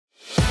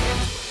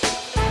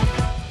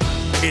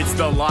It's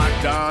the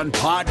Locked On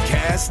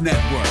Podcast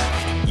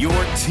Network, your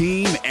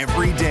team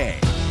every day.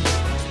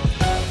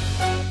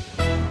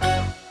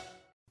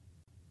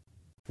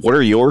 What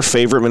are your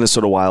favorite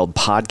Minnesota Wild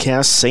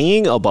podcasts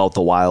saying about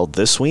the Wild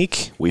this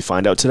week? We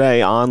find out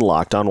today on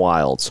Locked On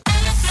Wild.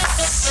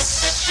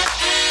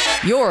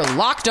 You're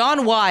Locked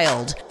On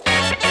Wild,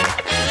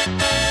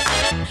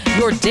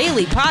 your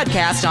daily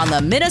podcast on the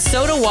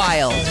Minnesota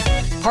Wild.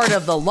 Part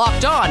of the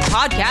Locked On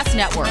Podcast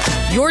Network,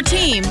 your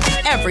team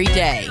every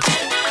day.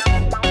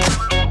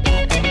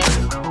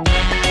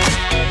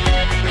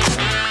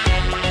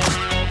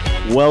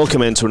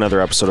 Welcome into another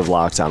episode of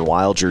Locked On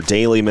Wild, your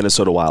daily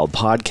Minnesota Wild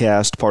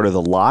podcast, part of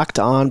the Locked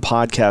On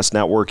Podcast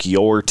Network,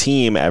 your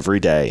team every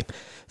day.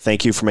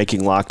 Thank you for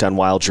making Locked On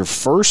Wild your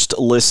first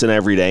listen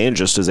every day. And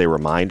just as a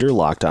reminder,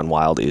 Locked On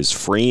Wild is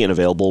free and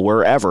available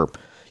wherever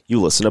you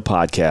listen to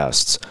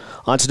podcasts.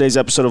 On today's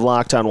episode of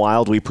Locked On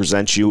Wild, we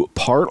present you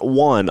part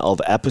 1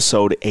 of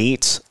episode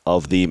 8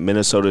 of the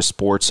Minnesota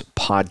Sports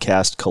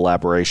Podcast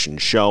Collaboration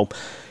Show,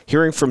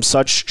 hearing from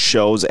such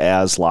shows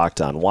as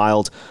Locked On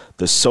Wild,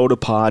 the Sota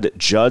Pod,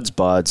 Judd'z,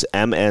 Budz,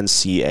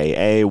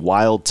 MNCAA,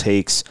 Wild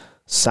Takes,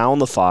 Sound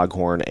the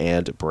Foghorn,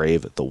 and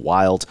Brave the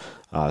Wild.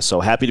 So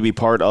happy to be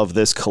part of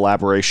this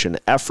collaboration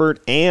effort,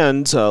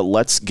 and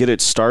let's get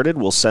it started.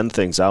 We'll send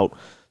things out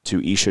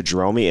to Isha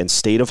Jerome and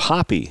State of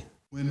Hoppy.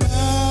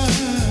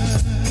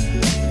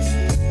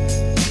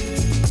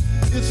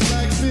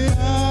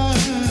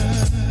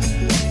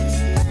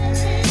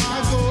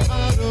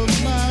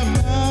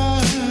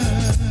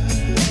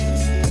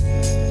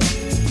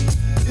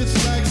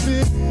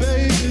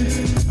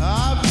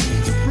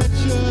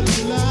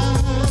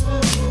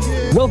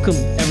 Welcome,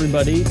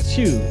 everybody,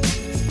 to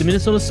the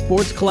Minnesota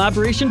Sports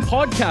Collaboration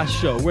Podcast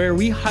Show, where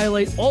we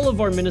highlight all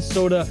of our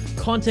Minnesota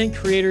content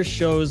creators,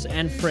 shows,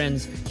 and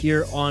friends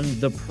here on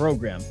the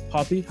program.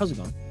 Poppy, how's it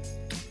going?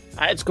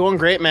 It's going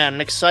great, man.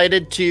 I'm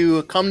excited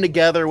to come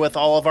together with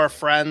all of our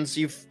friends.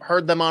 You've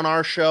heard them on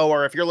our show,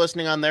 or if you're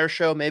listening on their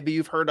show, maybe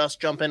you've heard us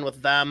jump in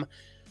with them.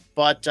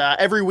 But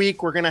every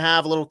week, we're going to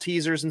have little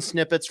teasers and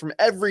snippets from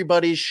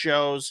everybody's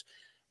shows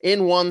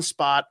in one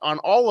spot on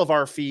all of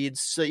our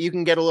feeds so you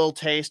can get a little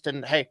taste.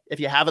 And hey, if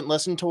you haven't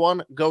listened to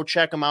one, go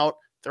check them out.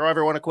 Throw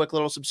everyone a quick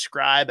little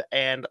subscribe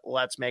and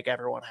let's make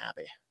everyone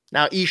happy.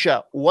 Now,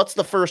 Isha, what's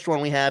the first one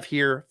we have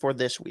here for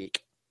this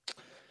week?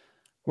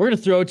 We're going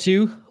to throw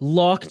to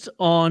Locked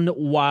On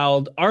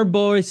Wild. Our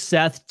boy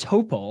Seth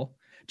Topol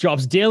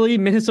drops daily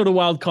Minnesota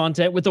Wild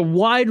content with a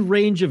wide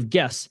range of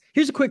guests.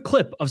 Here's a quick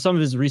clip of some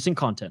of his recent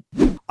content.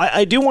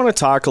 I do want to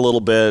talk a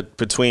little bit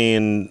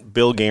between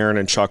Bill Guerin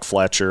and Chuck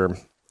Fletcher.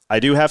 I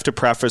do have to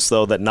preface,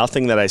 though, that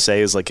nothing that I say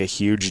is like a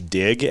huge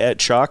dig at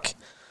Chuck,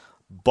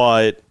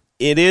 but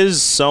it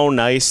is so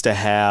nice to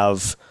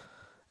have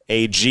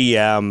a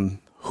GM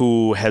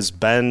who has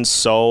been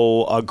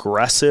so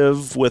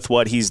aggressive with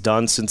what he's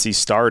done since he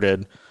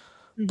started.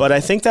 But I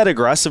think that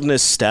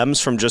aggressiveness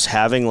stems from just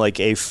having like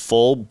a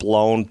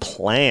full-blown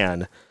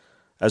plan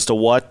as to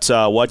what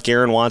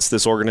Guerin wants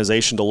this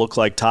organization to look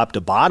like top to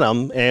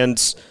bottom.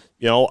 And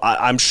you know,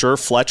 I'm sure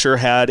Fletcher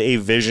had a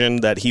vision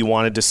that he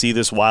wanted to see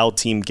this Wild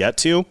team get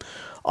to.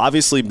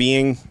 Obviously,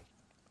 being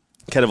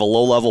kind of a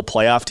low-level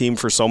playoff team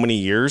for so many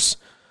years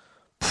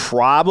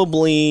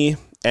probably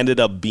ended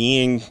up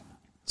being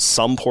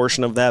some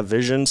portion of that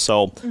vision.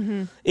 So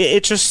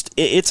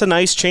it's a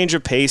nice change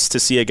of pace to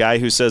see a guy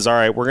who says, all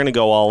right, we're going to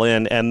go all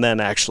in, and then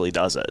actually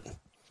does it.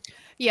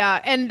 Yeah,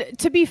 and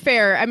to be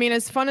fair, I mean,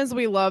 as fun as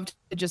we loved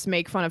to just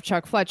make fun of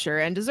Chuck Fletcher,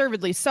 and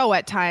deservedly so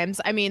at times,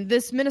 I mean,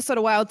 this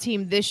Minnesota Wild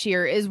team this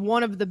year is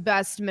one of the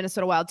best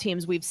Minnesota Wild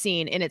teams we've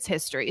seen in its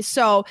history.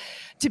 So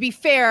to be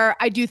fair,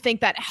 I do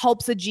think that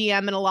helps a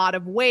GM in a lot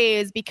of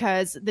ways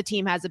because the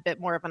team has a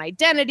bit more of an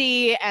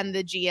identity and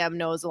the GM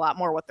knows a lot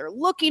more what they're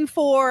looking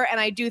for.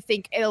 And I do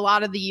think in a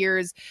lot of the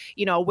years,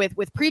 you know, with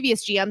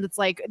previous GMs, it's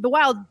like the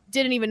Wild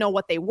didn't even know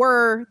what they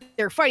were.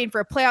 They're fighting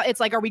for a playoff. It's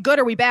like, are we good?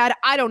 Are we bad?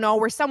 I don't know.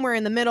 We're somewhere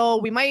in the middle.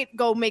 We might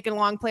go make a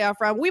long playoff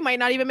run. We might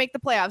not even make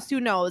the playoffs. Who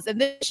knows? And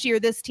this year,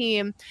 this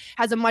team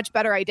has a much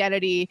better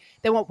identity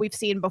than what we've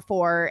seen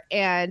before.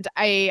 And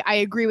I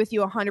agree with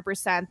you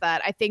 100%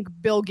 that I think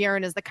Bill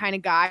Guerin is the kind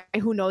of guy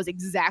who knows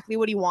exactly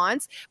what he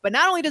wants. But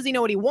not only does he know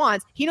what he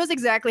wants, he knows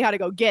exactly how to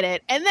go get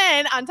it. And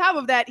then on top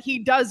of that, he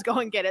does go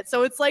and get it.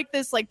 So it's like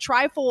this like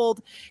trifold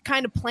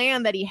kind of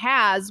plan that he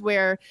has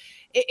where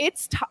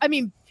I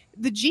mean,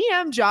 the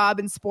GM job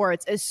in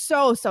sports is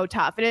so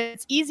tough. And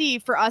it's easy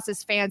for us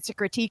as fans to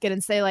critique it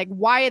and say, like,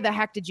 why the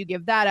heck did you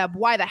give that up?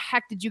 Why the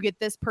heck did you get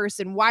this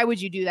person? Why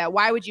would you do that?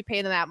 Why would you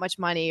pay them that much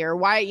money? Or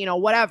why, you know,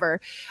 whatever.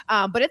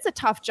 But it's a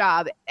tough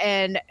job.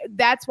 And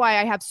that's why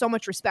I have so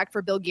much respect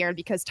for Bill Guerin,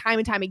 because time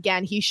and time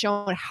again, he's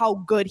shown how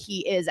good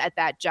he is at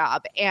that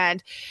job.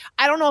 And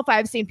I don't know if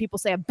I've seen people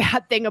say a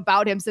bad thing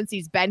about him since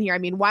he's been here. I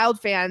mean, Wild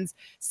fans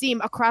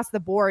seem across the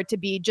board to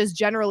be just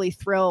generally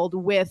thrilled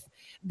with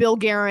Bill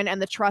Guerin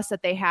and the trust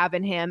that they have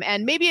in him.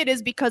 And maybe it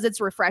is because it's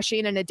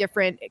refreshing and a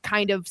different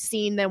kind of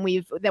scene than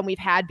we've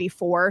had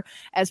before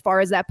as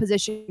far as that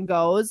position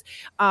goes.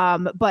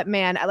 But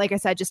man, like I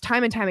said, just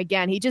time and time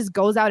again, he just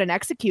goes out and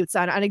executes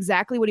on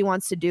exactly what he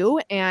wants to do.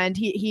 And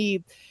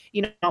he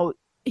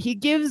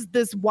gives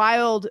this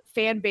Wild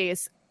fan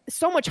base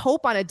so much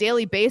hope on a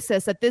daily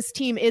basis that this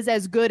team is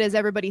as good as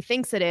everybody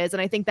thinks it is.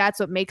 And I think that's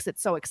what makes it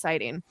so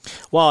exciting.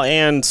 Well,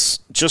 and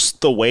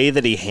just the way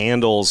that he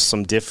handles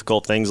some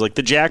difficult things, like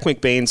the Jack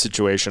McBain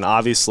situation,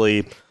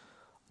 obviously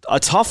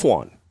a tough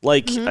one.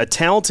 Like a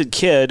talented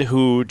kid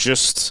who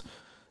just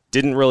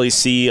didn't really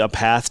see a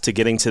path to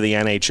getting to the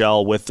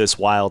NHL with this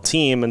Wild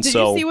team. And Did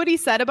you see what he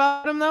said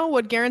about him, though?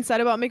 What Guerin said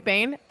about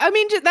McBain? I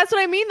mean, that's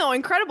what I mean, though.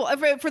 Incredible.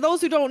 For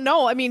those who don't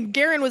know, I mean,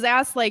 Guerin was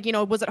asked, like,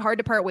 was it hard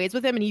to part ways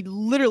with him? And he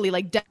literally,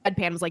 like,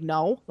 deadpan was like,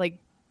 no. Like,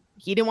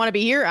 he didn't want to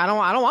be here. I don't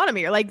want him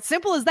here. Like,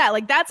 simple as that.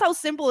 Like, that's how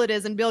simple it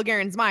is in Bill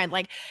Guerin's mind.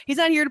 Like, he's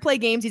not here to play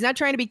games. He's not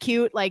trying to be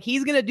cute. Like,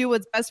 he's going to do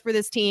what's best for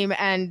this team,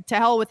 and to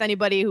hell with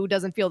anybody who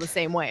doesn't feel the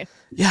same way.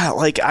 Yeah,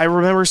 like, I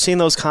remember seeing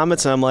those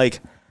comments, and I'm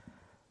like,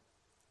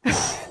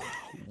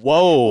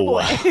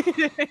 whoa.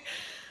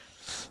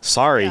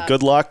 Sorry. Yeah.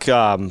 Good luck.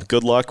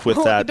 Good luck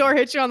with that. The door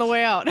hits you on the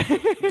way out.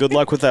 Good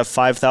luck with that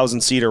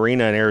 5,000 seat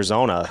arena in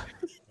Arizona.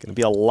 Going to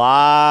be a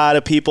lot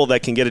of people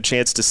that can get a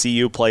chance to see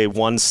you play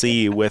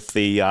 1C with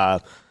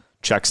the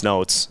Checks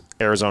Notes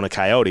Arizona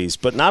Coyotes.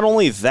 But not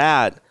only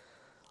that,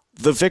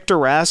 the Victor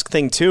Rask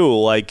thing too.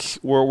 Like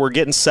we're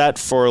getting set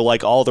for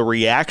like all the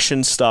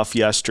reaction stuff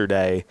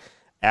yesterday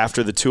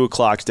after the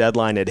 2:00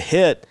 deadline had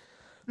hit.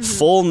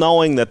 Full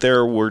knowing that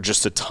there were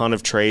just a ton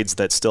of trades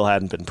that still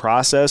hadn't been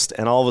processed,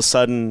 and all of a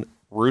sudden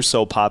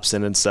Russo pops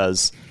in and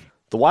says,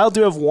 the Wild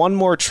do have one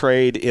more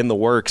trade in the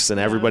works, and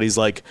everybody's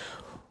like,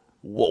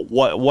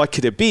 what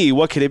could it be?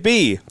 What could it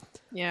be?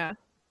 Yeah.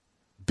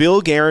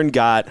 Bill Guerin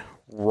got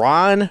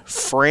Ron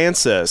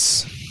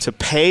Francis to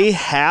pay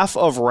half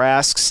of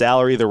Rask's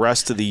salary the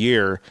rest of the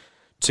year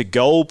to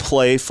go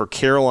play for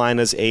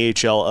Carolina's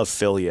AHL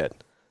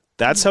affiliate.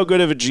 That's how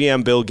good of a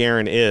GM Bill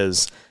Guerin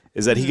is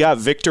that he got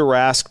Victor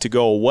Rask to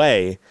go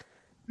away,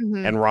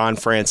 and Ron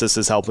Francis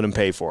is helping him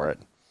pay for it.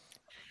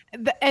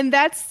 And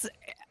that's,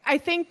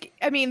 I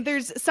mean,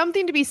 there's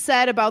something to be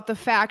said about the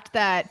fact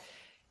that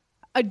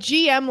a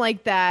GM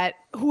like that,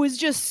 who is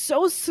just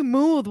so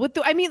smooth with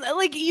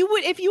if you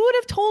would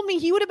have told me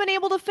he would have been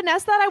able to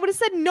finesse that, I would have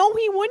said, no,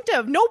 he wouldn't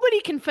have. Nobody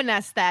can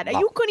finesse that.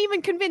 Wow. You couldn't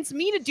even convince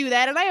me to do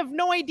that. And I have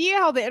no idea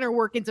how the inner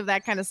workings of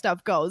that kind of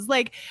stuff goes.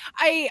 Like,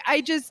 he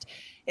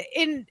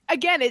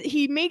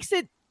makes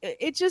it,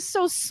 it's just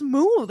so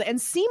smooth and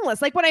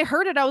seamless. Like when I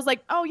heard it, I was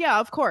like, oh yeah,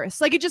 of course.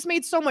 Like it just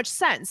made so much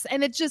sense.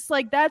 And it's just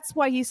like, that's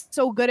why he's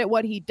so good at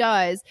what he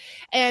does.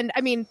 And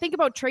I mean, think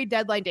about trade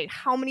deadline day.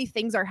 How many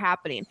things are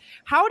happening?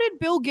 How did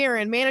Bill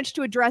Guerin manage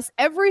to address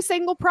every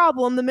single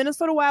problem the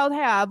Minnesota Wild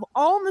have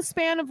all in the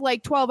span of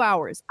like 12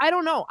 hours? I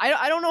don't know.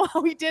 I don't know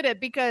how he did it,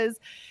 because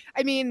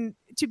I mean,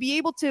 to be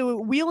able to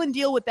wheel and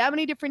deal with that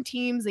many different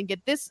teams and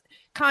get this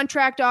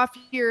contract off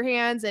your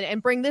hands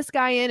and bring this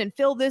guy in and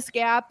fill this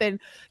gap and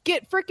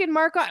get freaking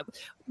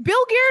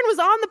Bill Guerin was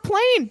on the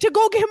plane to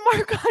go get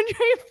Marc-Andre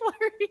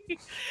Fleury.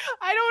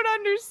 I don't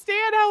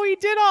understand how he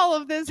did all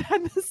of this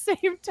at the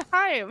same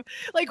time.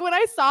 Like when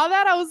I saw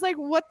that, I was like,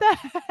 what the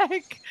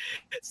heck?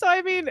 So,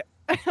 I mean,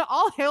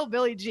 all hail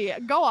Billy G.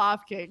 Go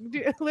off,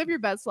 King. Live your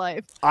best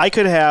life. I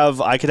could have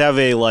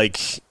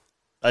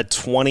a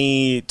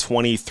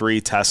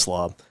 2023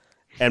 Tesla,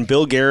 and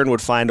Bill Guerin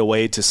would find a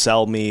way to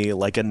sell me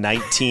like a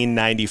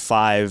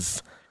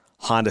 1995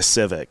 Honda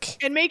Civic.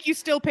 And make you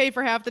still pay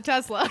for half the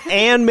Tesla.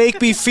 And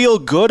make me feel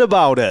good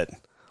about it.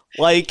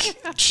 Like,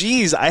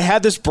 geez, I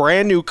had this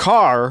brand new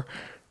car,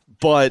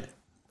 but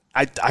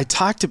I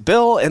talked to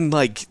Bill and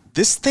like,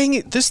 this thing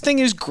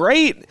is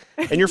great.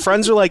 And your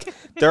friends are like,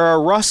 there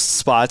are rust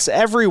spots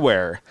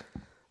everywhere.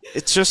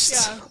 It's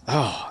just,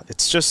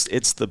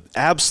 it's the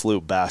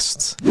absolute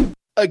best.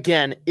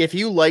 Again, if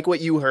you like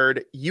what you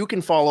heard, you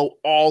can follow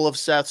all of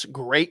Seth's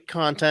great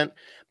content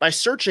by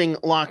searching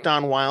Locked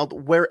On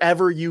Wild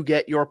wherever you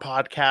get your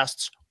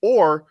podcasts,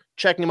 or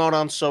checking him out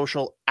on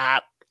social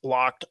at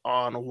Locked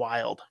On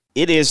Wild.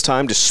 It is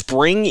time to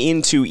spring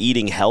into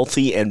eating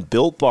healthy, and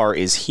Built Bar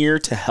is here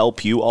to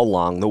help you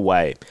along the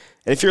way.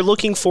 And if you're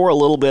looking for a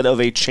little bit of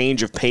a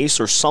change of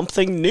pace or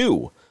something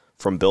new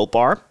from Built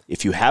Bar,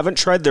 if you haven't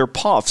tried their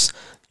Puffs,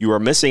 you are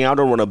missing out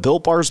on one of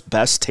Built Bar's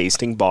best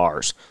tasting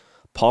bars.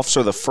 Puffs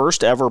are the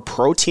first ever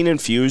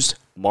protein-infused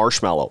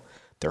marshmallow.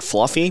 They're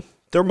fluffy,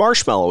 they're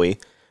marshmallowy.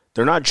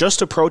 They're not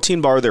just a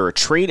protein bar, they're a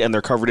treat, and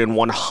they're covered in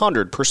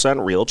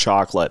 100% real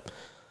chocolate.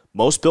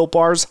 Most Built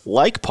Bars,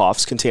 like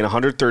Puffs, contain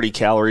 130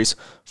 calories,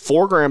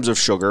 4 grams of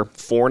sugar,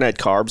 4 net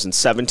carbs, and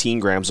 17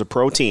 grams of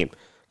protein.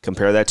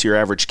 Compare that to your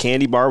average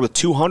candy bar with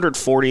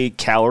 240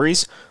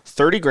 calories,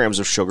 30 grams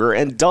of sugar,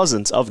 and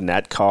dozens of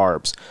net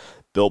carbs.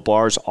 Built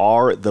Bars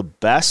are the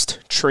best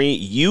treat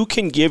you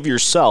can give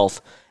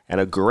yourself, and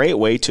a great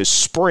way to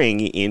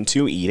spring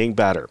into eating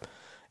better.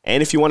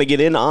 And if you want to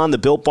get in on the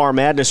Built Bar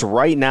Madness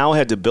right now,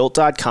 head to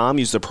Built.com,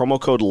 use the promo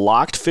code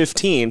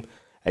LOCKED15,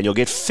 and you'll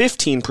get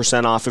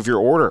 15% off of your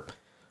order.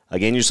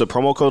 Again, use the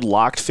promo code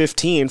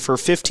LOCKED15 for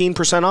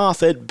 15%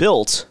 off at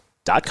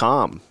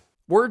Built.com.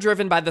 We're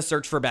driven by the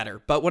search for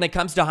better, but when it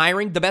comes to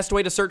hiring, the best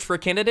way to search for a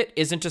candidate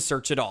isn't to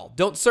search at all.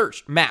 Don't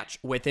search, match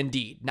with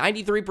Indeed.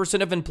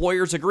 93% of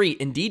employers agree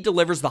Indeed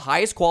delivers the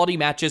highest quality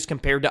matches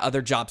compared to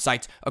other job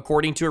sites,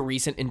 according to a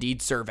recent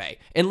Indeed survey.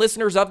 And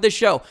listeners of this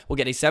show will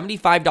get a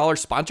 $75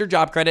 sponsored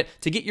job credit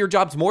to get your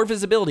jobs more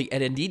visibility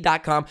at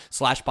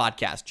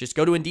Indeed.com/podcast. Just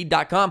go to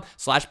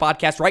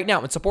Indeed.com/podcast right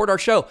now and support our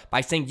show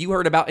by saying you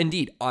heard about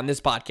Indeed on this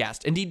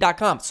podcast.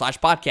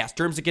 Indeed.com/podcast.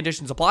 Terms and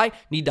conditions apply.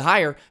 Need to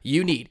hire?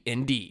 You need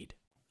Indeed.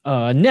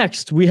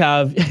 Next, we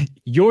have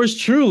yours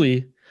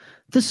truly,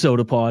 the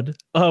Sota Pod.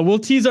 We'll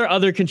tease our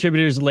other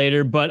contributors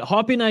later, but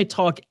Hoppy and I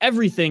talk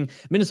everything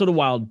Minnesota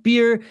Wild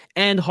beer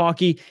and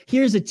hockey.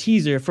 Here's a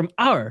teaser from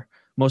our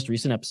most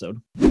recent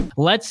episode.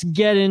 Let's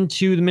get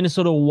into the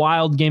Minnesota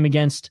Wild game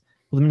the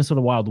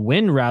Minnesota Wild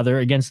win,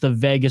 against the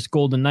Vegas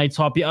Golden Knights.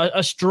 Hoppy,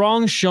 a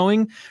strong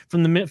showing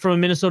from a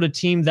Minnesota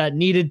team that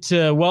needed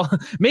to,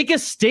 make a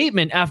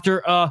statement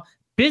after a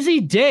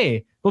busy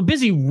day,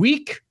 busy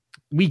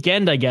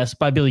weekend, I guess,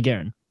 by Billy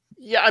Guerin.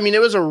 Yeah, I mean,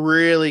 it was a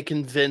really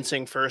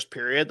convincing first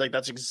period. Like,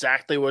 that's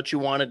exactly what you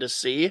wanted to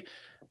see.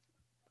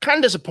 Kind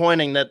of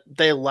disappointing that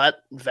they let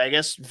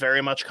Vegas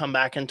very much come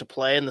back into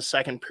play in the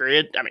second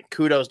period. I mean,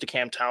 kudos to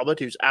Cam Talbot,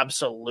 who's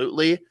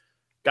absolutely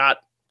got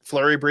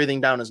Fleury breathing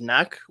down his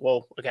neck.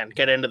 We'll, again,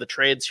 get into the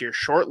trades here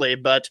shortly,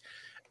 but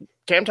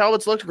Cam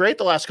Talbot's looked great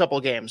the last couple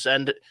of games.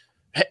 And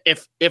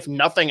if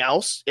nothing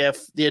else,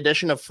 if the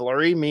addition of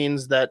Fleury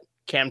means that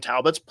Cam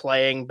Talbot's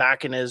playing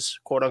back in his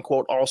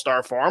quote-unquote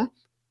all-star form,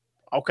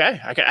 okay,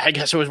 I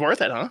guess it was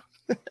worth it, huh?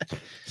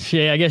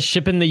 Yeah, I guess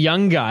shipping the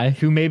young guy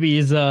who maybe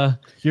is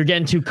you're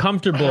getting too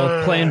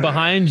comfortable playing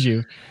behind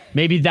you.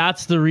 Maybe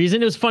that's the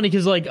reason. It was funny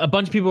because like a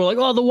bunch of people were like,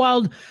 "Oh, the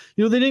Wild,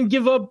 they didn't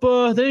give up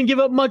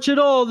much at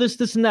all.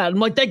 This and that." I'm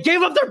like, they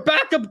gave up their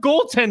backup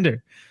goaltender.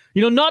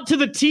 Not to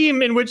the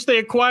team in which they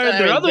acquired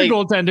their other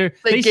goaltender.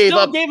 They gave still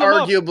up gave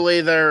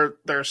arguably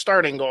their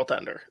starting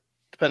goaltender,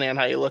 depending on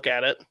how you look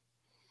at it.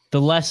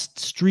 The less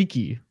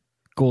streaky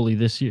goalie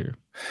this year.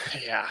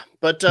 Yeah.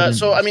 But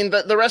so, I mean,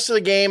 the rest of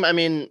the game, I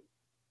mean,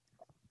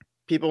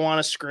 people want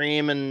to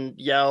scream and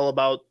yell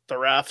about the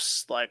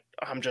refs. Like,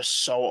 I'm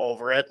just so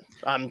over it.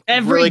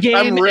 Every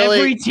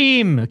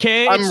team.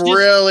 Okay. I'm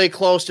really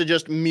close to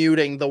just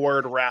muting the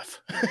word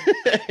ref.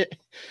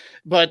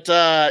 But,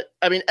 I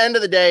mean, end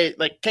of the day,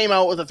 like, came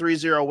out with a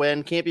 3-0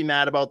 win. Can't be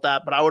mad about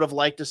that. But I would have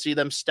liked to see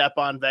them step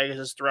on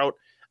Vegas's throat,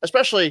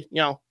 especially,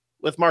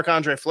 with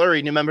Marc-Andre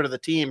Fleury, new member to the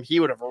team. He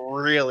would have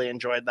really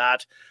enjoyed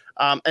that.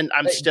 And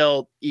I'm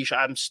still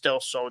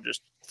so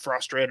just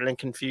frustrated and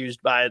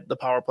confused by the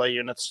power play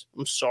units.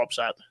 I'm so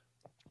upset.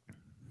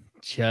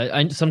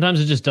 Yeah, sometimes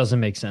it just doesn't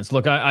make sense.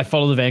 Look, I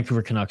follow the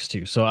Vancouver Canucks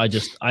too, so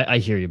I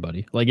hear you,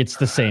 buddy. Like, it's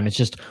the same. It's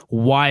just,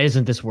 why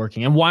isn't this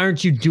working? And why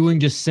aren't you doing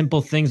just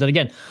simple things that,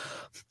 again,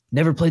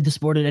 never played the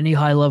sport at any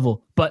high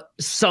level, but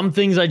some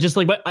things I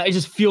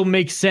just feel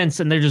make sense,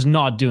 and they're just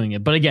not doing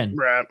it. But again,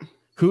 right.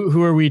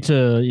 Who are we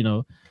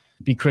to,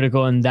 be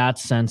critical in that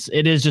sense?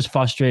 It is just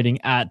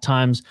frustrating at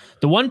times.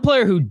 The one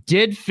player who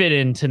did fit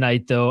in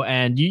tonight, though,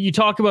 and you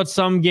talk about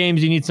some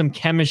games, you need some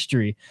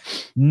chemistry.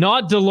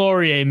 Not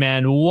Delorier,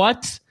 man.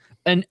 What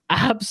an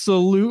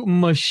absolute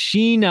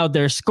machine out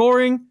there,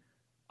 scoring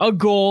a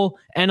goal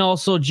and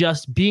also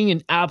just being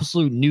an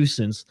absolute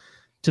nuisance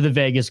to the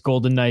Vegas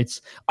Golden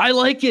Knights. I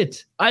like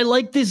it. I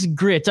like this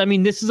grit. I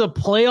mean, this is a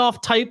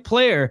playoff type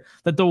player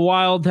that the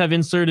Wild have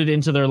inserted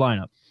into their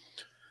lineup.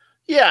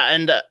 Yeah,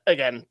 and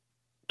again,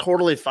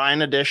 totally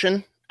fine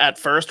addition at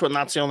first when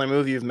that's the only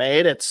move you've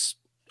made. It's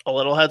a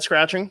little head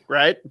scratching,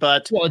 right?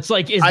 But it's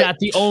like, is that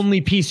the only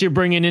piece you're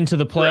bringing into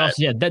the playoffs?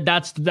 Right. Yeah,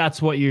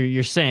 that's what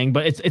you're saying.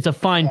 But it's a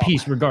fine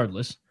piece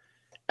regardless.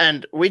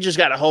 And we just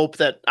got to hope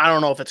that, I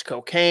don't know if it's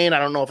cocaine, I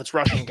don't know if it's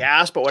Russian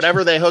gas, but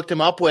whatever they hooked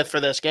him up with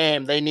for this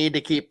game, they need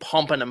to keep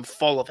pumping him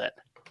full of it.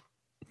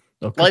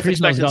 Life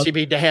expectancy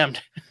be damned.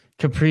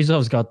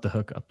 Kaprizov's got the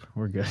hookup.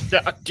 We're good.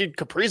 Dude,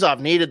 Kaprizov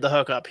needed the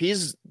hookup.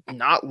 He's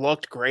not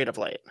looked great of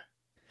late.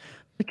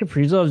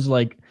 Kaprizov's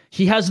like,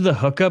 he has the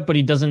hookup, but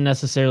he doesn't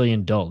necessarily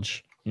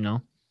indulge,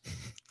 because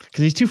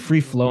he's too free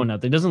flowing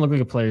out there. He doesn't look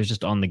like a player who's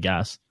just on the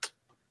gas.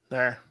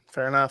 There,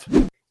 fair enough.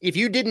 If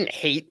you didn't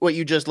hate what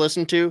you just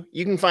listened to,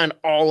 you can find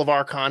all of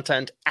our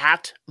content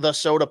at the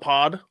Sota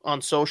Pod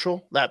on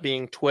social, that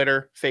being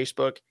Twitter,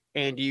 Facebook,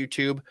 and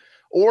YouTube,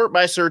 or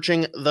by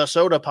searching the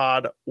Sota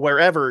Pod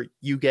wherever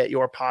you get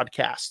your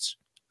podcasts.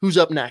 Who's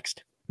up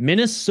next?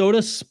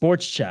 Minnesota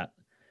Sports Chat.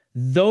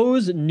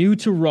 Those new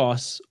to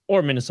Ross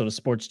or Minnesota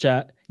Sports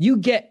Chat, you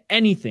get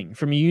anything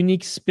from a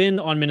unique spin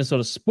on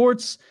Minnesota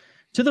sports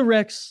to the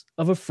Rex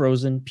of a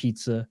frozen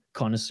pizza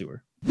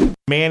connoisseur.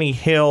 Manny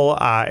Hill,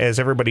 as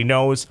everybody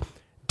knows,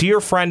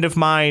 dear friend of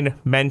mine,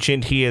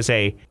 mentioned he is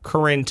a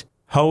current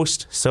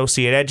host,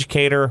 associate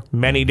educator,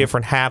 many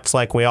different hats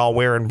like we all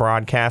wear in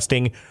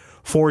broadcasting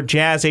for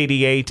Jazz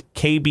 88,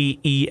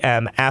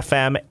 KBEM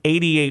FM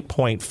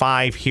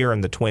 88.5 here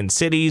in the Twin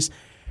Cities,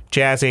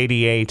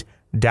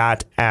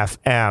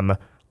 jazz88.fm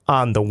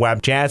on the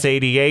web. Jazz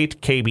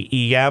 88,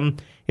 KBEM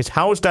is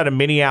housed out of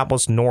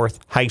Minneapolis North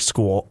High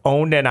School,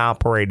 owned and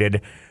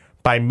operated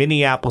by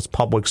Minneapolis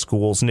Public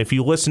Schools. And if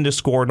you listen to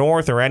Score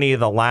North or any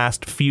of the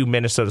last few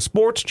Minnesota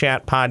Sports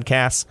Chat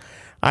podcasts,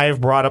 I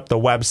have brought up the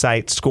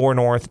website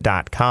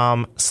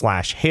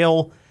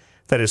scorenorth.com/hill.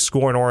 That is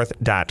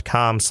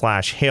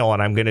scorenorth.com/hill.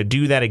 And I'm going to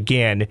do that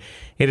again.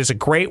 It is a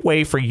great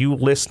way for you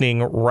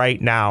listening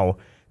right now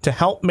to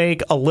help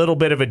make a little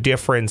bit of a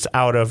difference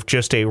out of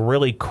just a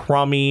really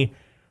crummy,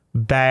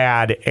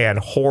 bad, and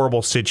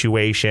horrible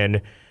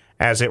situation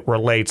as it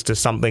relates to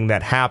something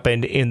that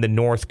happened in the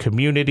North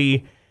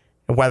community,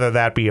 whether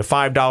that be a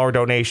 $5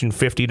 donation,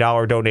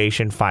 $50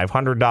 donation,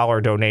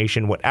 $500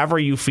 donation, whatever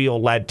you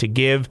feel led to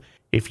give.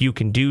 If you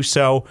can do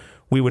so,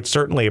 we would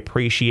certainly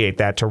appreciate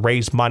that to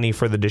raise money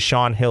for the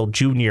Deshaun Hill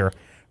Jr.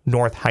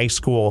 North High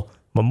School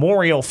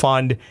Memorial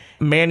Fund.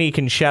 Manny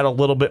can shed a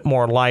little bit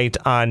more light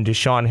on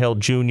Deshaun Hill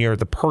Jr.,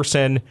 the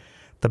person.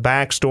 The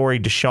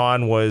backstory: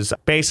 Deshaun was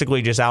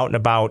basically just out and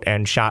about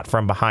and shot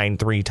from behind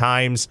 3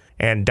 times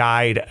and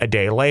died a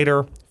day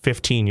later,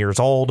 15 years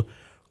old.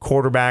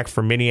 Quarterback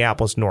for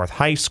Minneapolis North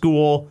High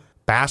School,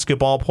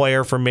 basketball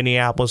player for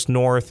Minneapolis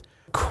North,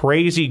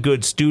 crazy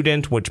good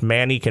student, which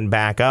Manny can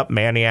back up.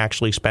 Manny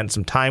actually spent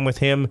some time with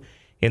him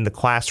in the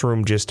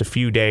classroom just a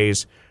few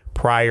days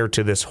prior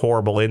to this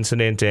horrible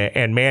incident.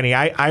 And Manny,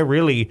 I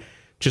really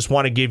just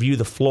want to give you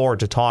the floor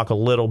to talk a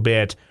little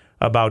bit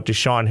about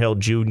Deshaun Hill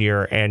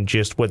Jr. and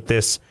just what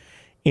this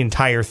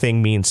entire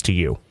thing means to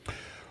you.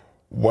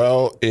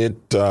 Well,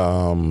 it's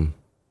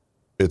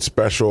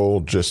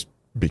special just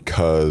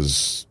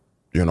because,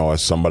 you know,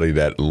 as somebody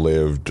that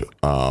lived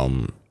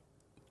on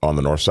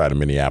the north side of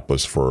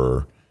Minneapolis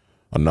for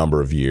a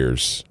number of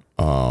years,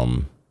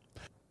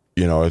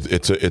 you know,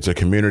 it's a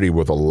community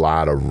with a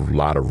lot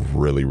of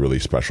really, really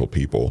special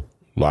people,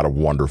 a lot of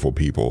wonderful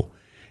people.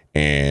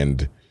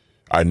 And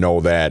I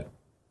know that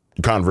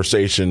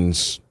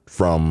conversations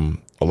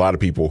from a lot of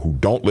people who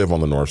don't live on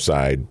the north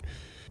side,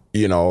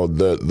 you know,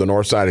 the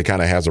north side, it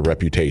kind of has a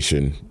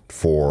reputation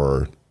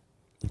for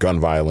gun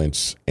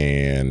violence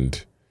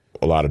and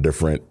a lot of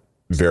different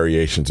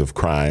variations of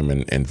crime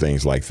and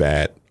things like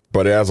that.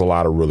 But it has a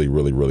lot of really,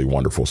 really, really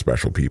wonderful,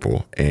 special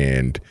people.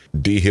 And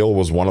D. Hill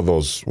was one of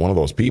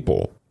those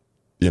people,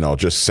 you know,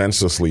 just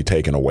senselessly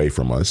taken away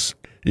from us,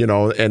 you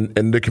know,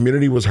 and the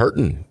community was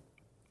hurting.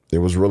 It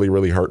was really,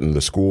 really hurting.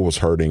 The school was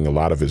hurting. A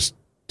lot of his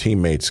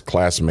teammates,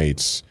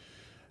 classmates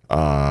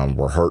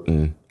were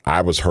hurting.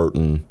 I was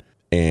hurting.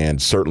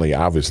 And certainly,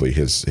 obviously,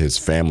 his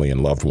family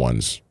and loved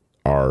ones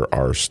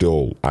are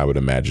still, I would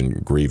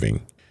imagine,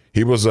 grieving.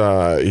 He was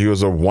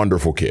a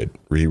wonderful kid.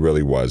 He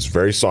really was.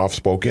 Very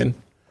soft-spoken.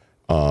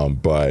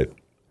 But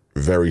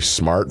very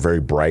smart, very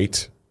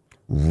bright,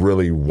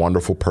 really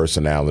wonderful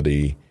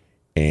personality,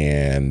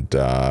 and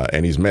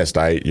he's missed.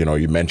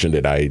 You mentioned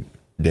it. I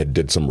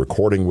did some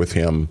recording with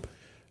him,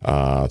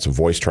 some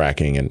voice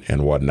tracking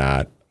and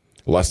whatnot,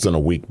 less than a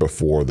week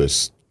before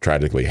this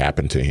tragically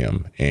happened to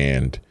him.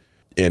 And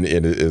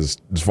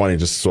it's funny,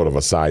 just sort of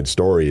a side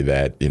story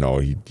that, you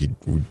know,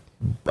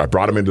 I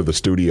brought him into the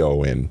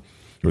studio, and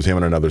it was him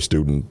and another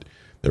student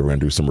that were going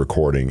to do some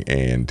recording.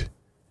 And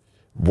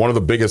one of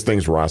the biggest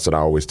things, Ross, that I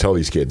always tell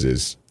these kids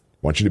is, I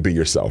want you to be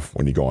yourself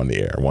when you go on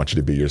the air. I want you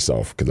to be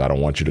yourself, because I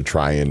don't want you to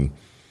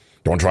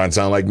don't try and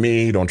sound like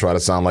me. Don't try to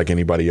sound like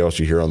anybody else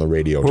you hear on the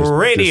radio.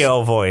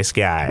 Radio voice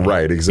guy.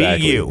 Right,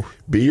 exactly. Be you.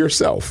 Be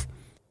yourself.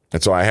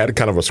 And so I had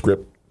kind of a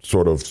script,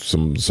 sort of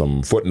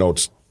some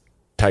footnotes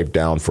typed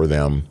down for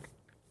them.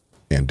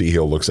 And D.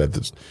 Hill looks at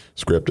the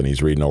script, and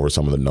he's reading over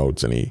some of the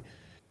notes, and he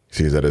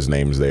sees that his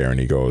name's there, and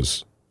he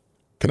goes,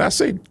 can I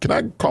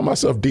call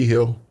myself D.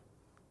 Hill?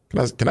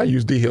 Can I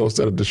use D. Hill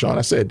instead of Deshaun?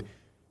 I said,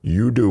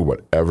 you do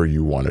whatever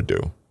you want to do.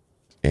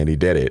 And he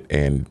did it,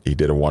 and he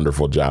did a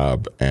wonderful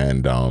job.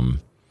 And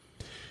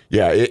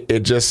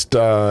it's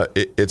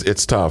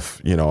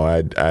tough. You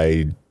know,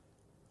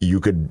 you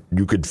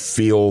could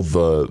feel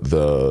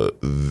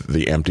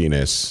the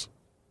emptiness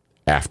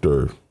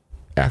after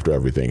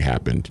everything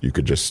happened. You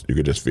could just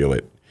feel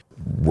it.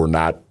 We're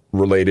not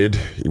related.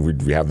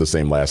 We have the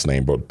same last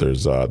name, but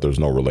there's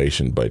no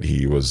relation. But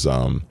he was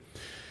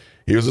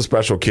a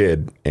special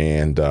kid,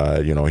 and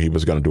he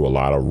was going to do a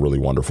lot of really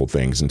wonderful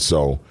things. And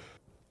so,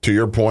 to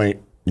your point,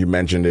 you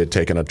mentioned it,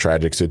 taking a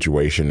tragic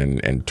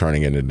situation and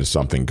turning it into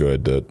something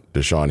good. The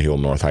Deshaun Hill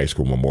North High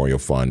School Memorial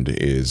Fund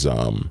is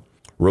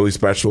really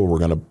special. We're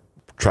going to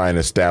try and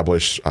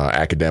establish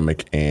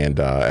academic and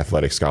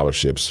athletic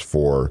scholarships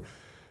for.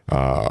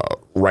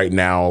 Right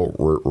now,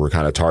 we're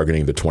kind of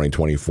targeting the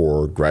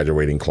 2024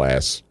 graduating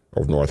class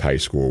of North High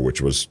School,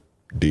 which was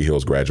D.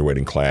 Hill's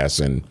graduating class,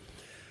 and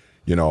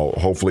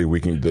hopefully we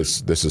can.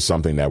 This is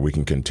something that we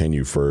can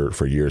continue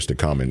for years to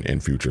come in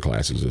future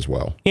classes as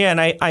well. Yeah,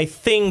 and I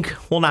think,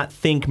 not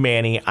think,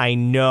 Manny, I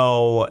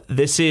know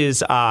this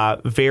is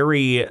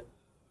very,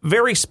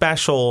 very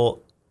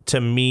special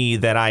to me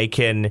that I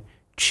can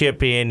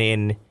chip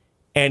in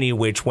any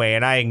which way,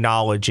 and I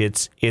acknowledge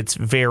it's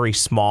very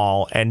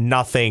small, and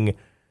nothing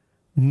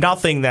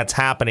that's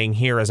happening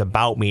here is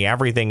about me.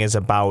 Everything is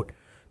about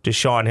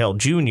Deshaun Hill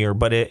Jr.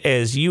 But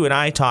as you and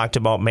I talked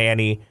about,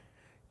 Manny,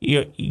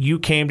 you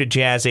came to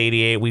Jazz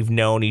 88. We've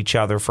known each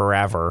other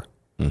forever.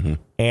 Mm-hmm.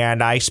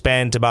 And I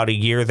spent about a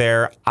year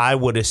there. I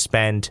would have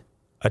spent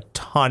a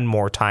ton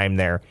more time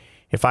there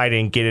if I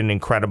didn't get an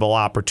incredible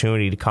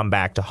opportunity to come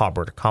back to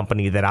Hubbard, a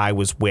company that I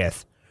was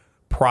with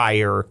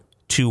prior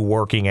to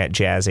working at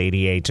Jazz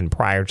 88 and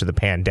prior to the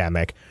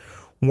pandemic.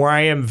 Where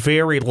I am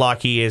very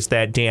lucky is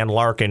that Dan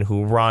Larkin,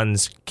 who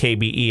runs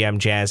KBEM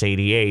Jazz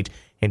 88,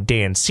 and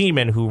Dan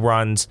Seaman, who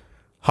runs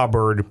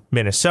Hubbard,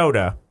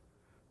 Minnesota,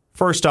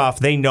 first off,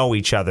 they know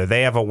each other.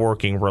 They have a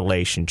working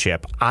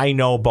relationship. I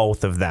know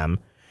both of them.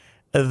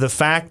 The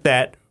fact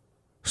that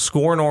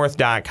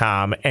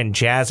ScoreNorth.com and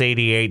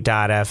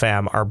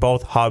Jazz88.fm are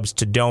both hubs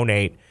to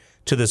donate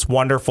to this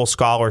wonderful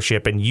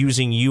scholarship and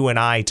using you and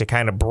I to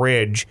kind of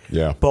bridge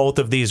both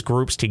of these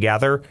groups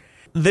together.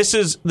 This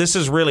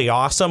is really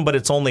awesome, but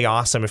it's only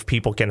awesome if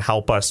people can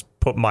help us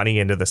put money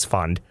into this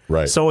fund.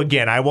 Right. So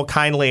again, I will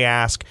kindly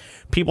ask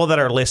people that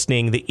are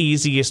listening, the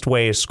easiest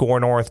way is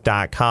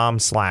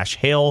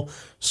scorenorth.com/Hill,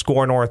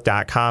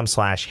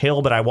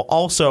 scorenorth.com/Hill, but I will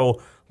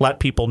also let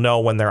people know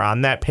when they're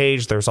on that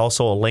page. There's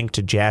also a link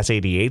to Jazz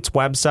 88's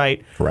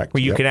website. Correct.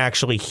 Where you can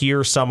actually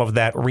hear some of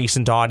that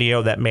recent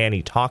audio that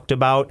Manny talked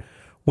about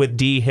with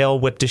D. Hill,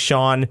 with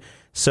Deshaun.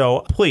 So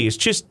please,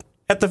 just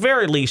at the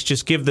very least,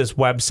 just give this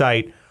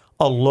website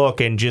a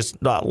look and just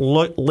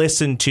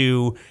listen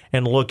to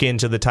and look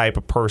into the type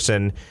of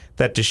person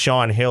that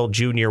Deshaun Hill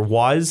Jr.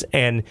 was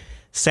and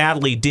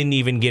sadly didn't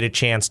even get a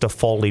chance to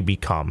fully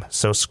become.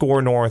 So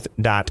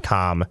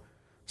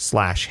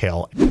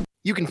scorenorth.com/Hill.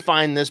 You can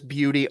find this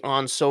beauty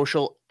on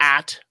social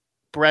at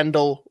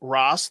Brendel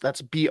Ross.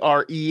 That's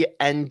BRENDEL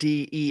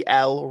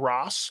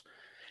Ross.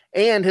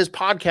 And his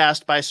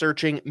podcast by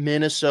searching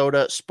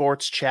Minnesota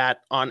Sports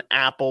Chat on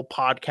Apple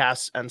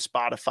Podcasts and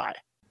Spotify.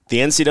 The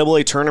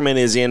NCAA tournament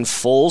is in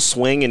full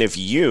swing, and if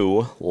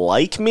you,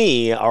 like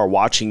me, are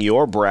watching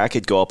your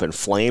bracket go up in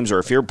flames, or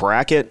if your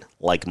bracket,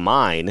 like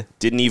mine,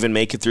 didn't even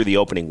make it through the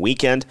opening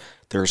weekend,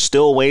 there are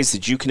still ways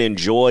that you can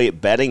enjoy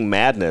betting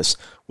madness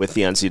with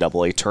the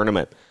NCAA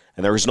tournament.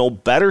 And there is no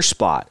better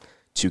spot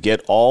to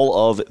get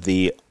all of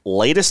the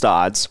latest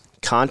odds,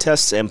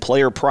 contests, and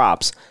player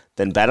props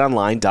than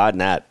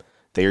betonline.net.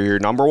 They are your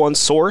number one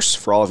source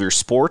for all of your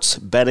sports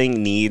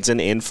betting needs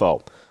and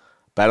info.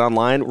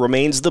 BetOnline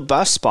remains the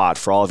best spot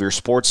for all of your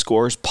sports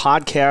scores,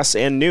 podcasts,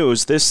 and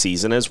news this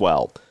season as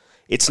well.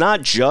 It's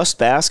not just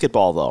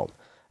basketball, though.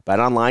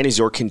 BetOnline is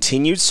your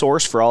continued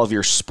source for all of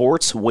your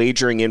sports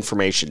wagering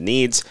information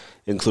needs,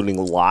 including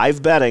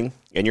live betting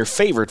and your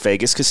favorite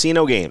Vegas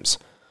casino games.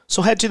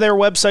 So head to their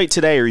website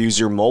today or use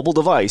your mobile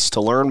device to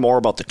learn more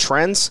about the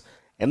trends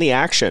and the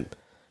action.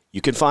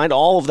 You can find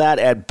all of that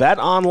at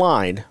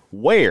BetOnline,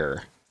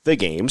 where the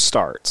game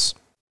starts.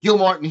 Gil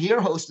Martin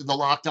here, host of the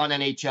Locked On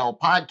NHL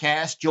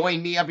podcast.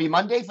 Join me every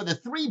Monday for the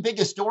three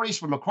biggest stories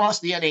from across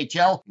the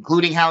NHL,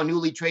 including how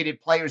newly traded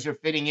players are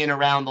fitting in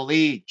around the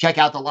league. Check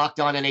out the Locked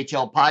On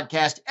NHL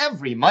podcast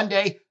every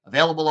Monday,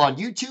 available on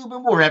YouTube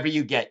and wherever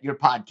you get your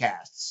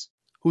podcasts.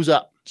 Who's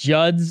up?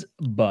 Judd'z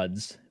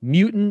Budz.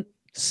 Mutant,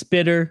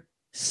 Spitter,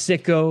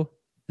 Sicko,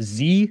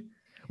 Z.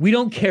 We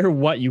don't care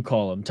what you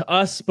call him. To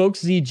us,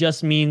 Spokes Z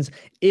just means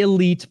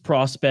elite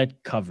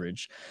prospect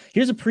coverage.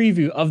 Here's a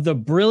preview of the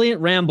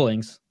brilliant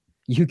ramblings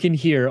you can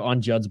hear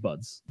on Judd'z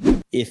Budz.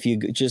 If you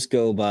just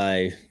go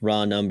by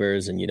raw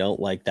numbers and you don't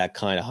like that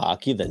kind of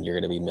hockey, then you're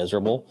going to be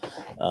miserable.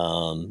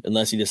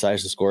 Unless he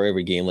decides to score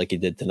every game like he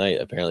did tonight.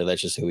 Apparently,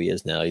 that's just who he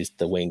is now. He's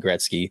the Wayne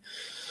Gretzky.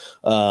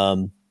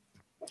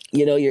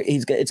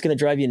 It's going to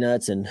drive you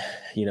nuts. And,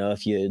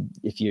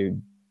 if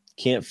you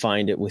can't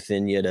find it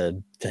within you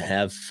to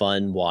have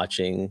fun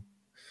watching,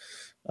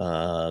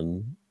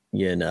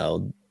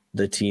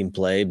 the team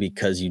play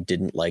because you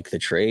didn't like the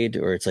trade,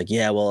 or it's like,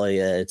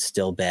 it's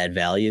still bad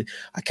value.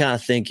 I kind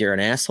of think you're an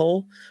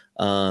asshole.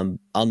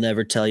 I'll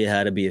never tell you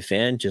how to be a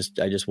fan.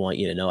 I just want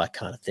you to know I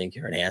kind of think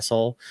you're an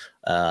asshole.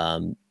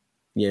 And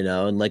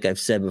like I've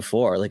said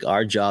before, like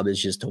our job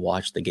is just to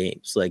watch the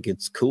games. Like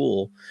it's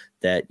cool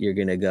that you're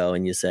going to go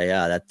and you say,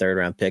 that third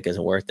round pick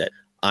isn't worth it.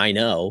 I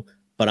know,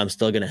 but I'm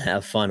still going to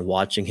have fun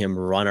watching him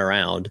run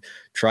around,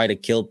 try to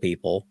kill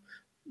people,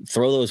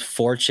 throw those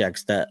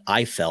forechecks that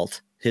I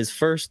felt. His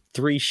first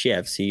three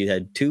shifts, he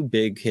had two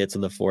big hits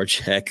on the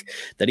forecheck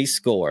that he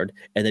scored,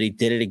 and then he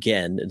did it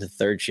again in the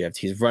third shift.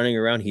 He's running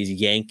around. He's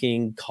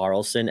yanking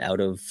Carlson out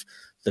of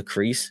the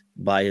crease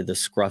by the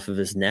scruff of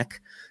his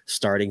neck,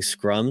 starting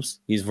scrums.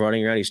 He's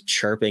running around. He's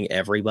chirping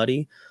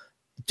everybody.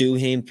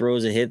 Duhaime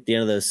throws a hit at the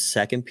end of the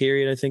second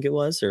period, I think it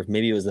was, or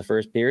maybe it was the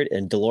first period,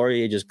 and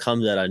Delorier just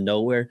comes out of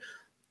nowhere,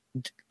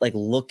 like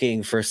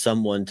looking for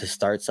someone to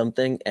start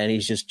something, and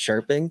he's just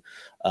chirping.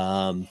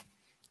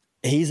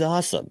 He's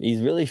awesome. He's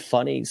really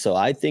funny. So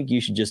I think you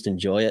should just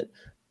enjoy it.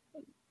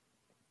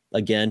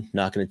 Again,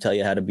 not going to tell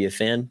you how to be a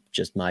fan,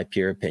 just my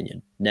pure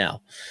opinion.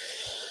 Now,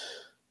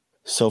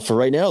 So for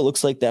right now, it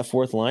looks like that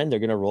fourth line, they're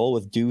going to roll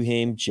with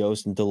Duhaime,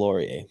 Jost, and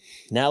Delorier.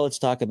 Now let's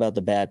talk about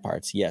the bad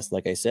parts. Yes,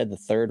 like I said, the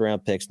third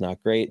round pick's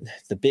not great.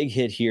 The big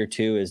hit here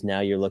too is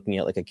now you're looking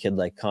at like a kid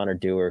like Connor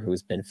Dewar,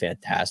 who's been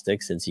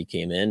fantastic since he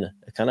came in,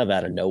 kind of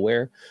out of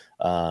nowhere.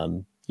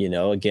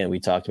 Again, we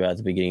talked about at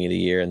the beginning of the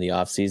year and the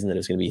offseason that it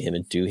was going to be him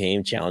and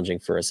Duhaime challenging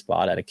for a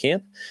spot at a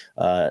camp.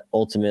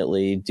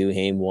 Ultimately,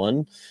 Duhaime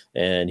won,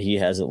 and he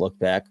hasn't looked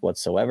back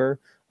whatsoever.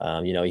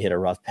 He hit a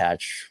rough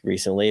patch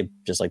recently,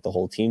 just like the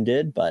whole team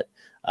did. But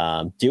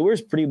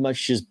Dewar's pretty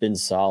much just been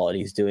solid.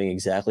 He's doing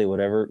exactly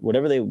whatever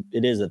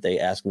it is that they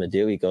ask him to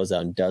do. He goes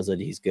out and does it.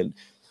 He's good,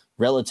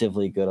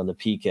 relatively good on the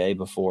PK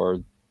before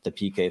the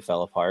PK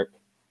fell apart.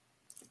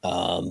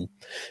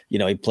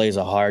 He plays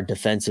a hard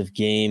defensive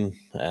game.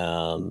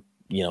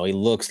 He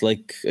looks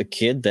like a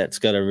kid that's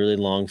got a really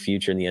long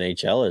future in the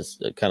NHL as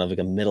kind of like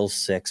a middle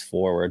six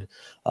forward,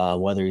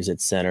 whether he's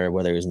at center,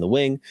 whether he's in the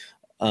wing.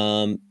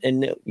 And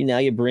now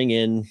you bring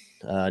in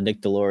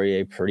Nick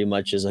Delorier pretty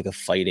much as like a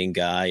fighting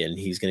guy, and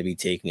he's going to be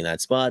taking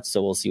that spot.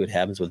 So we'll see what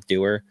happens with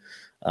Dewar.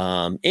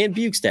 And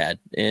Bukestad.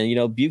 And,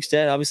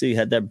 Bukestad obviously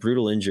had that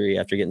brutal injury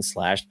after getting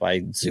slashed by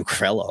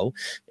Zuccarello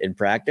in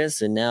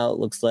practice. And now it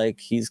looks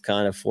like he's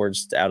kind of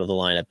forced out of the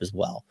lineup as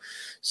well.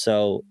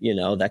 So,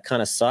 that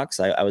kind of sucks.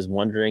 I was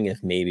wondering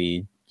if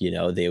maybe,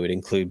 they would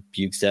include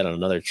Bukestad on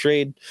another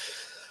trade.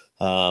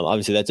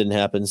 Obviously that didn't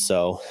happen.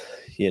 So,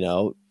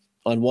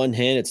 on one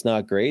hand, it's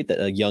not great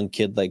that a young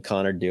kid like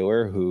Connor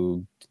Dewar,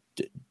 who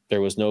there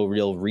was no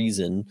real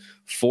reason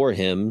for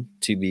him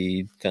to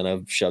be kind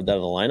of shoved out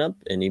of the lineup.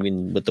 And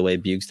even with the way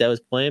Bukestad was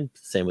playing,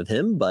 same with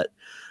him. But,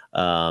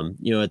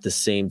 at the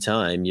same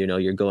time,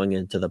 you're going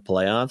into the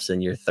playoffs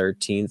and your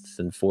 13th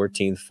and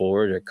 14th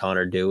forward are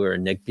Connor Dewar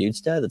and Nick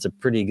Bukestad. That's a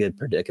pretty good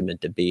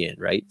predicament to be in,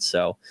 right?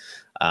 So,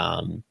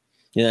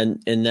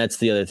 and that's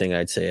the other thing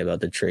I'd say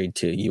about the trade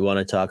too. You want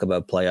to talk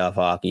about playoff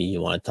hockey.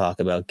 You want to talk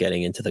about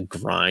getting into the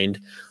grind.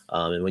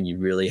 And when you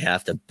really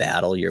have to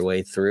battle your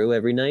way through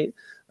every night,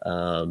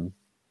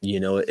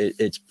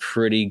 it's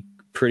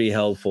pretty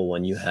helpful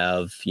when you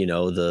have,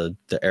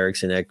 the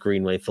Eriksson at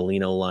Greenway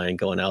Foligno line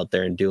going out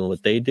there and doing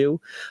what they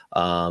do.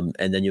 And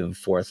then you have a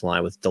fourth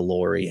line with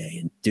Delorier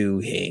and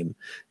Duhaime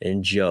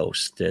and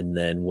Jost. And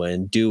then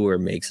when Dewar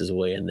makes his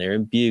way in there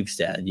and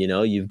Bukestad,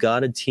 you've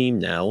got a team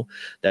now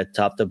that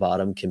top to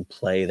bottom can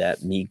play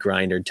that meat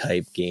grinder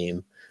type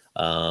game.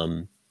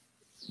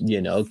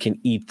 Can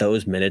eat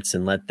those minutes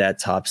and let that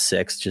top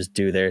six just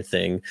do their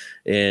thing.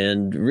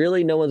 And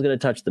really no one's going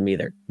to touch them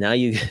either. Now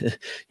you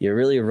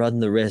really run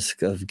the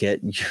risk of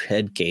getting your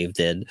head caved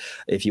in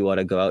if you want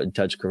to go out and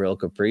touch Kirill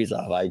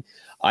Kaprizov.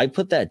 I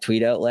put that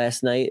tweet out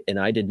last night and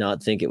I did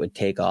not think it would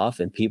take off,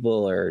 and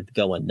people are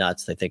going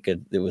nuts. I think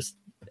it was,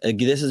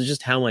 this is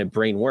just how my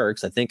brain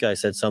works. I think I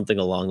said something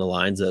along the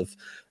lines of,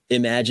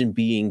 imagine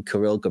being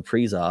Kirill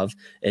Kaprizov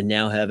and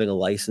now having a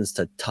license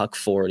to tuck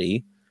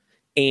 40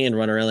 and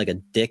run around like a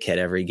dickhead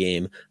every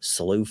game,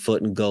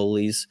 slew-footing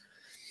goalies,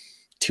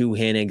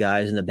 two-handed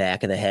guys in the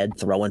back of the head,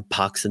 throwing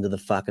pucks into the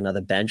fucking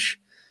other bench,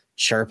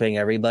 chirping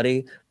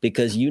everybody,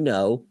 because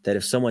that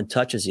if someone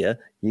touches you,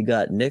 you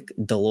got Nick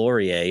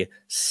Delorier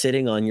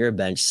sitting on your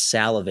bench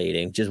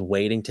salivating, just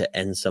waiting to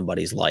end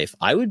somebody's life.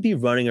 I would be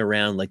running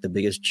around like the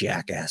biggest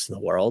jackass in the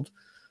world.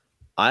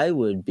 I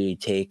would be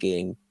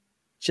taking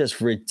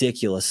just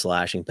ridiculous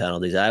slashing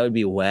penalties. I would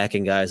be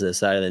whacking guys to the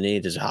side of the knee,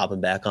 just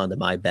hopping back onto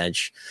my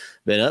bench.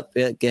 Been up,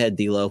 yeah, go ahead,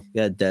 D'Lo. Go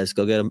ahead, Des.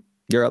 Go get him.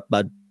 You're up,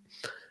 bud.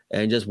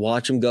 And just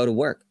watch him go to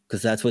work,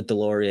 because that's what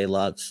Delorier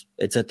loves.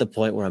 It's at the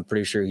point where I'm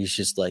pretty sure he's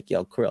just like,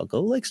 yo, Kirill, go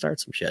like start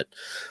some shit.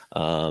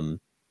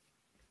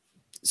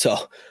 So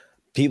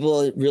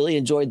people really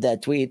enjoyed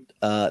that tweet.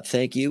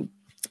 Thank you.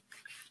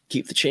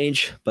 Keep the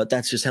change. But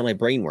that's just how my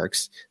brain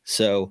works.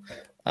 So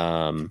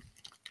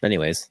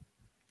anyways,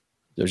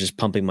 I was just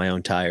pumping my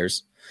own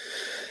tires.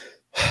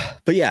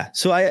 But yeah,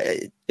 so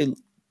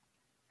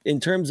in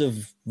terms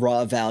of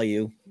raw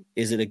value,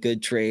 is it a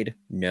good trade?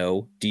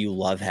 No. Do you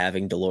love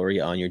having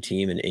Delorier on your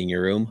team and in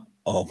your room?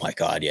 Oh my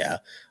God, yeah.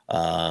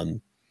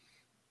 And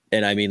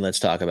I mean, let's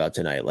talk about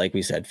tonight. Like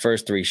we said,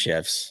 first three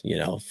shifts,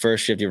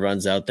 first shift he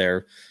runs out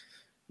there,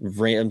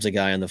 rams a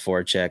guy on the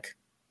forecheck,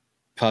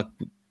 puck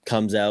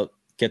comes out,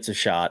 gets a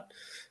shot,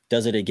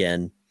 does it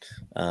again.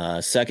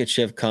 Second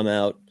shift come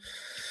out,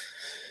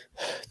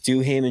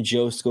 Duhaime and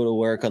Jost go to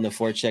work on the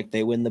forecheck.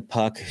 They win the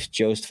puck.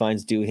 Jost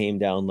finds Duhaime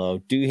down low.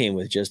 Duhaime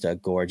with just a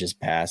gorgeous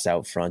pass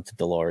out front to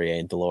Delorier,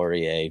 and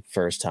Delorier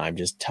first time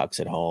just tucks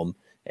it home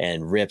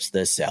and rips the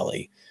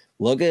celly.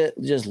 Look,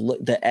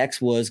 the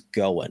X was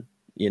going,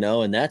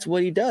 and that's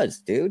what he does,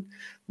 dude.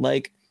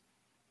 Like,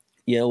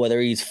 whether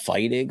he's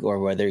fighting or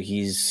whether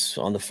he's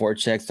on the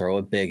forecheck,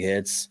 throwing big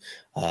hits.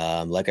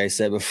 Like I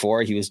said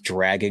before, he was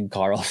dragging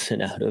Carlson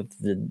out of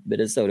the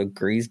Minnesota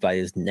grease by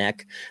his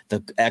neck.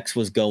 The X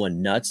was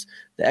going nuts.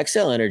 The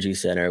XL Energy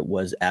Center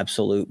was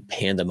absolute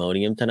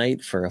pandemonium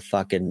tonight for a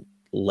fucking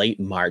late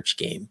March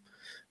game.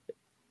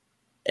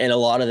 And a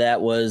lot of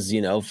that was,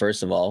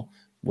 first of all,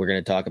 we're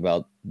going to talk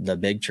about the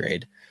big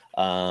trade.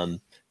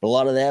 But a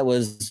lot of that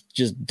was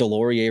just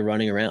Delorier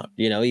running around.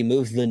 He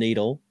moves the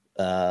needle.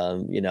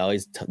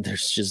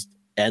 There's just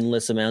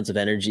endless amounts of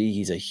energy.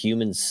 He's a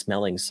human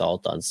smelling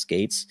salt on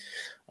skates.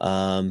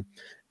 And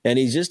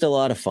he's just a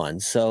lot of fun.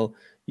 So,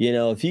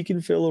 if he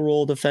can fill a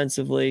role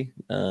defensively,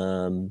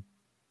 and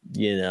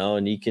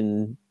he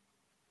can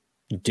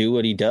do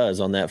what he does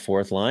on that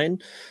fourth line,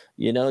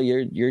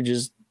 you're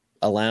just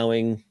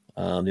allowing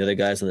the other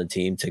guys on the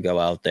team to go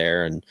out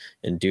there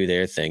and do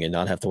their thing and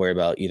not have to worry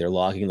about either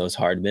logging those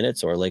hard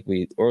minutes or like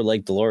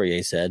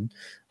Delorier said,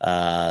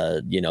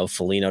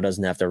 Foligno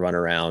doesn't have to run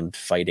around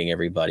fighting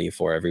everybody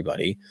for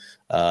everybody.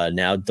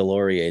 Now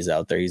Delorier's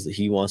out there.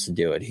 He wants to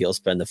do it. He'll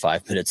spend the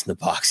 5 minutes in the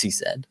box, he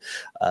said.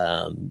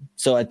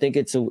 So I think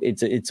it's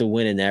a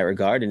win in that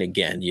regard. And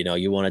again,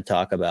 you want to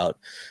talk about,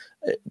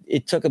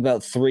 it took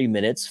about 3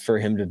 minutes for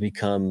him to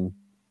become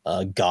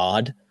a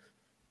god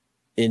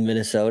in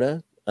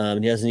Minnesota.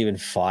 He hasn't even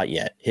fought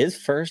yet. His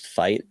first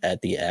fight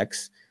at the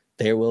X,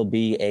 there will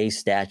be a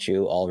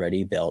statue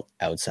already built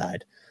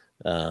outside.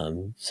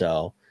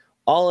 So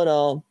all in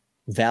all,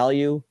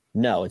 value,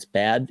 no, it's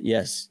bad.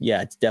 Yes.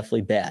 Yeah, it's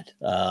definitely bad.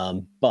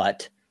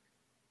 But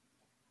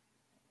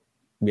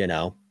you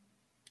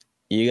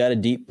got a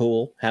deep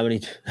pool. How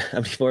many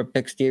more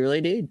picks do you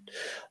really need?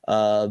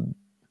 And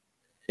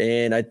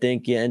I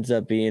think it ends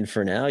up being,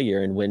 for now,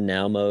 you're in win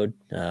now mode.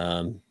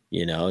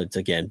 It's,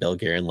 again, Bill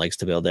Guerin likes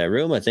to build that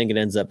room. I think it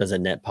ends up as a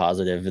net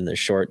positive in the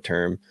short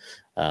term.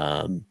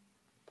 And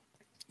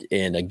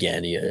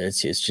again,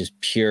 it's just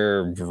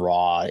pure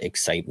raw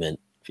excitement,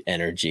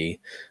 energy.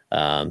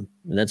 And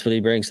that's what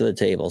he brings to the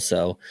table.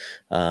 So,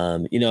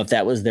 if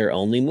that was their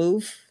only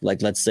move,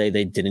 like let's say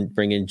they didn't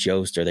bring in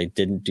Jost or they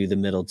didn't do the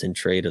Middleton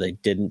trade or they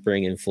didn't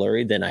bring in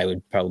Fleury, then I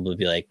would probably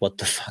be like, what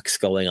the fuck's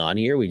going on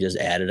here? We just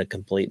added a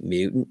complete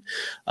mutant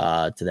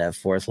to that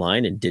fourth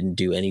line and didn't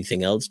do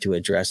anything else to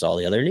address all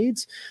the other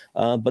needs.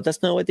 But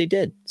that's not what they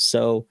did.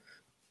 So,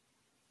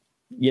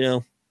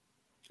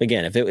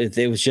 again, if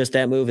it was just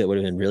that move, it would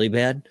have been really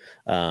bad.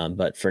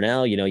 But for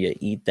now, you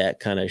eat that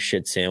kind of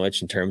shit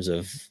sandwich in terms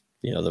of,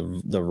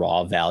 the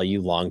raw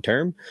value long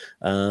term.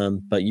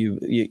 But you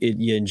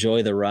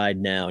enjoy the ride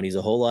now, and he's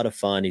a whole lot of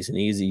fun. He's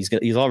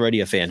he's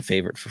already a fan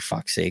favorite, for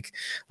fuck's sake.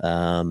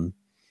 And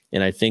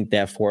I think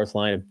that fourth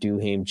line of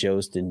Duhaime,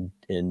 Jost, and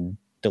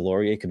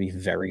Delorier could be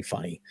very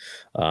funny.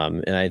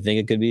 And I think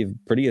it could be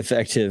pretty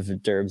effective in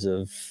terms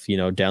of,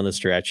 down the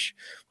stretch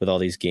with all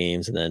these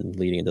games and then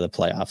leading into the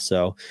playoffs.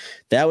 So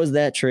that was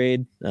that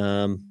trade.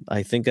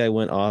 I think I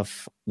went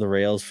off the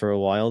rails for a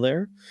while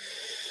there.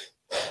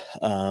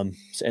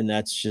 And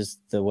that's just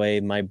the way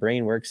my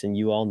brain works. And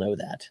you all know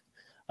that.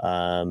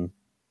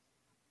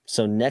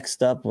 So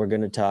next up, we're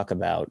going to talk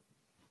about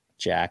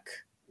Jack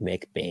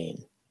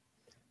McBain.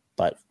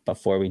 But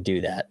before we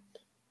do that,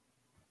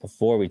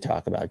 before we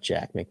talk about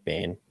Jack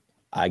McBain,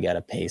 I got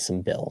to pay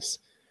some bills.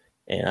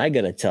 And I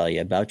got to tell you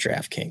about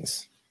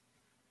DraftKings.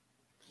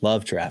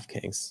 Love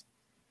DraftKings.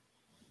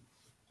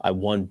 I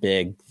won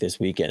big this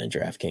weekend in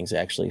DraftKings,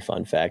 actually.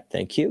 Fun fact.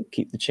 Thank you.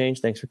 Keep the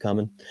change. Thanks for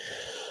coming.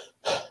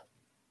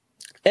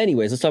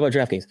 Anyways, let's talk about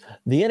DraftKings.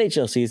 The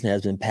NHL season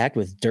has been packed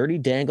with dirty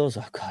dangles,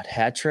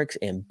 hat tricks,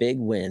 and big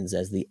wins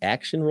as the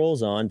action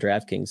rolls on.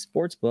 DraftKings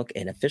Sportsbook,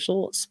 an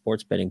official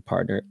sports betting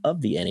partner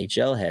of the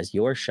NHL, has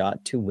your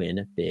shot to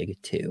win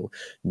big too.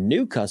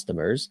 New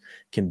customers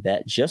can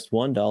bet just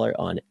 $1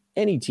 on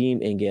any team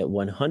and get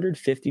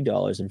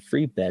 $150 in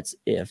free bets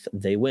if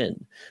they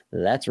win.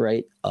 That's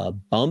right, a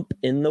bump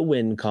in the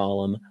win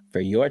column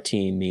for your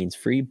team means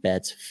free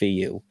bets for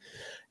you.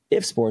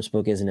 If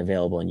Sportsbook isn't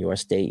available in your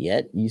state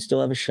yet, you still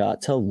have a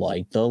shot to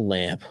light the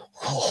lamp.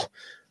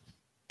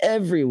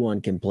 Everyone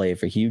can play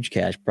for huge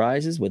cash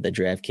prizes with the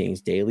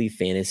DraftKings Daily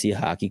Fantasy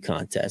Hockey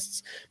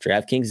Contests.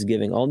 DraftKings is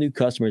giving all new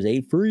customers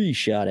a free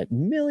shot at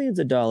millions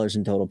of dollars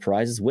in total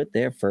prizes with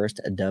their first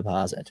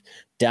deposit.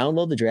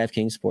 Download the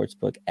DraftKings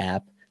Sportsbook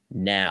app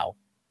now.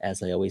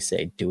 As I always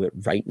say, do it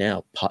right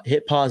now.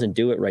 Hit pause and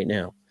do it right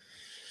now.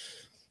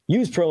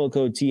 Use promo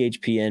code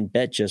THPN,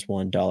 bet just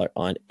 $1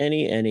 on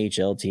any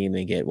NHL team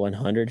and get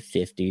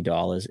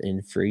 $150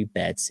 in free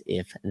bets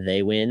if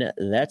they win.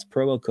 That's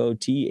promo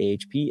code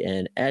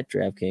THPN at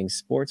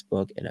DraftKings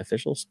Sportsbook, an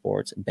official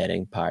sports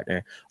betting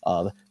partner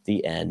of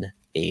the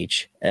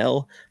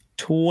NHL.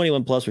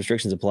 21 plus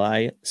restrictions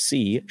apply.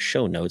 See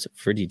show notes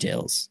for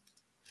details.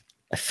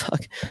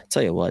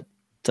 Tell you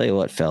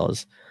what,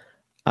 fellas,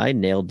 I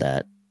nailed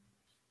that.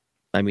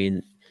 I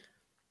mean,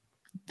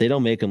 they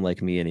don't make them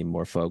like me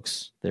anymore,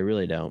 folks. They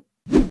really don't.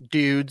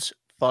 Dudes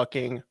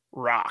fucking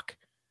rock.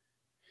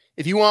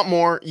 If you want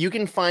more, you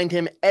can find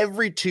him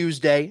every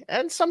Tuesday.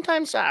 And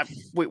sometimes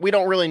we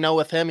don't really know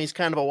with him. He's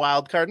kind of a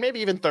wild card,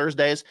 maybe even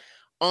Thursdays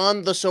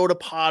on the Sota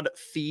Pod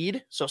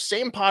feed. So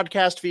same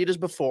podcast feed as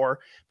before.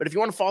 But if you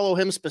want to follow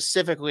him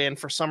specifically, and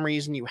for some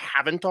reason you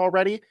haven't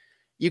already,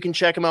 you can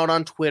check him out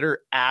on Twitter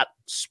at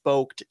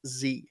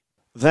SpokedZ.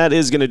 That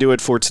is going to do it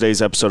for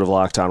today's episode of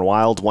Locked On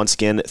Wild. Once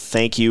again,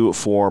 thank you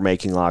for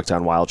making Locked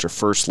On Wild your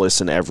first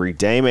listen every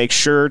day. Make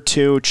sure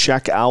to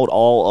check out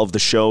all of the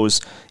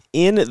shows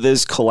in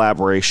this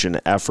collaboration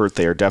effort.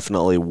 They are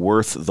definitely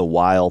worth the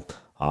while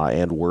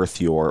and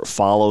worth your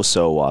follow.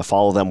 So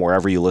follow them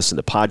wherever you listen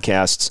to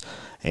podcasts,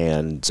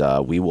 and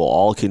we will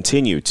all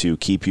continue to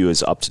keep you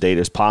as up to date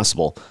as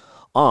possible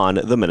on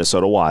the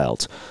Minnesota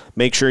Wild.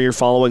 Make sure you're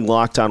following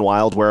Locked On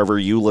Wild wherever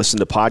you listen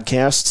to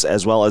podcasts,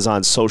 as well as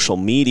on social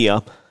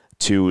media,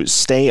 to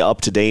stay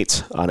up to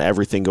date on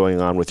everything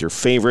going on with your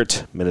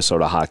favorite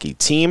Minnesota hockey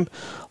team.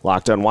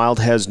 Locked On Wild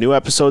has new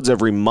episodes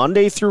every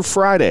Monday through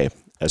Friday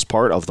as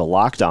part of the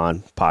Locked On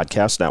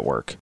Podcast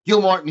Network.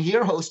 Gil Martin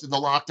here, host of the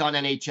Locked On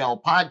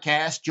NHL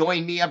podcast.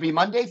 Join me every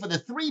Monday for the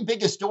 3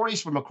 biggest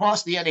stories from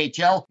across the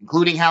NHL,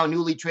 including how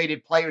newly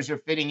traded players are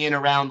fitting in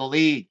around the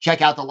league.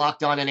 Check out the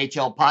Locked On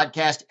NHL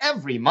podcast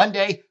every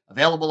Monday,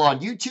 available on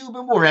YouTube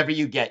and wherever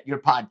you get your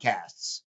podcasts.